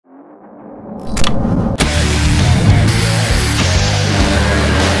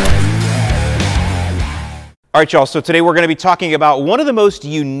All right, y'all, so today we're going to be talking about one of the most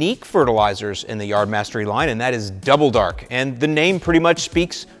unique fertilizers in the Yard Mastery line, and that is Double Dark. And the name pretty much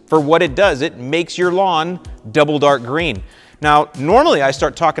speaks for what it does. It makes your lawn double dark green. Now, normally I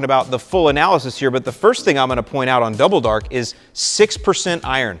start talking about the full analysis here, but the first thing I'm going to point out on Double Dark is 6%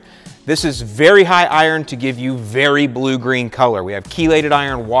 iron. This is very high iron to give you very blue-green color. We have chelated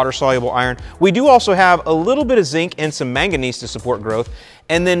iron, water-soluble iron. We do also have a little bit of zinc and some manganese to support growth,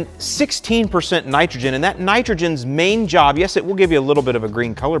 and then 16% nitrogen. And that nitrogen's main job, yes, it will give you a little bit of a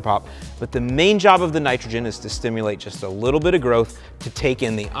green color pop, but the main job of the nitrogen is to stimulate just a little bit of growth to take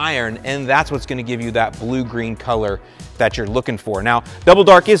in the iron, and that's what's going to give you that blue-green color that you're looking for. Now, Double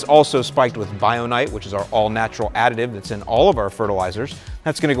Dark is also spiked with Bio-Nite, which is our all-natural additive that's in all of our fertilizers.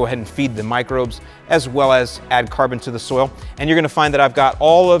 That's going to go ahead and feed the microbes as well as add carbon to the soil. And you're going to find that I've got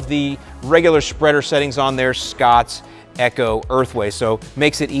all of the regular spreader settings on there, Scott's, Echo, Earthway, so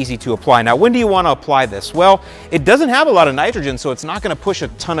makes it easy to apply. Now, when do you want to apply this? Well, it doesn't have a lot of nitrogen, so it's not going to push a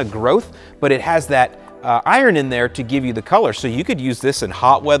ton of growth, but it has that iron in there to give you the color. So you could use this in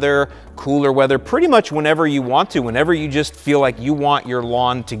hot weather, cooler weather, pretty much whenever you want to. Whenever you just feel like you want your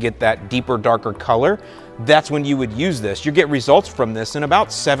lawn to get that deeper, darker color, that's when you would use this. You get results from this in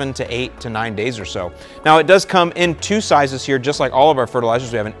about 7 to 8 to 9 days or so. Now, it does come in two sizes here, just like all of our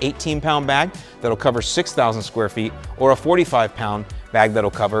fertilizers. We have an 18-pound bag that'll cover 6,000 square feet, or a 45-pound bag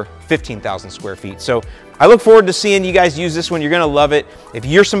that'll cover 15,000 square feet. So I look forward to seeing you guys use this one. You're gonna love it. If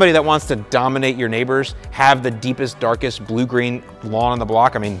you're somebody that wants to dominate your neighbors, have the deepest, darkest blue-green lawn on the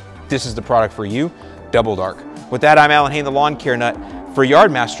block, I mean, this is the product for you, Double Dark. With that, I'm Alan Hain, the Lawn Care Nut for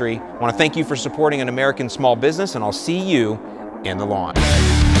Yard Mastery. I want to thank you for supporting an American small business, and I'll see you in the lawn.